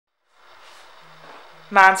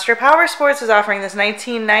Monster Powersports is offering this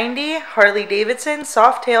 1990 Harley-Davidson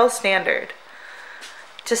Softail Standard.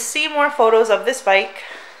 To see more photos of this bike,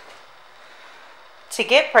 to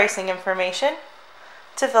get pricing information,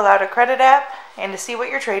 to fill out a credit app, and to see what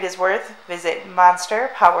your trade is worth, visit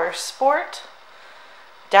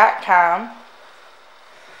monsterpowersport.com.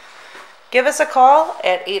 Give us a call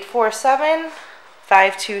at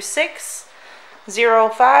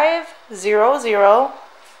 847-526-0500.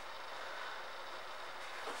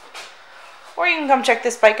 Or you can come check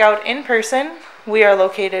this bike out in person. We are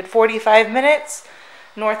located 45 minutes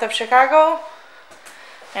north of Chicago,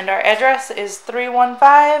 and our address is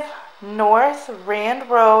 315 North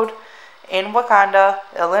Rand Road in Wauconda,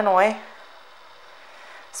 Illinois.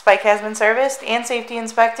 This bike has been serviced and safety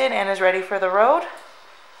inspected and is ready for the road. It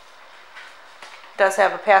does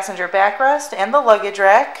have a passenger backrest and the luggage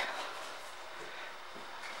rack.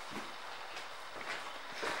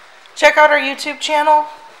 Check out our YouTube channel.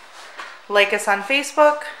 Like us on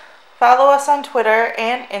Facebook, follow us on Twitter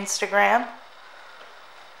and Instagram.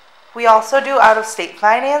 We also do out-of-state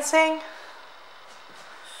financing,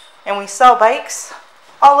 and we sell bikes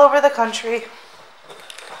all over the country.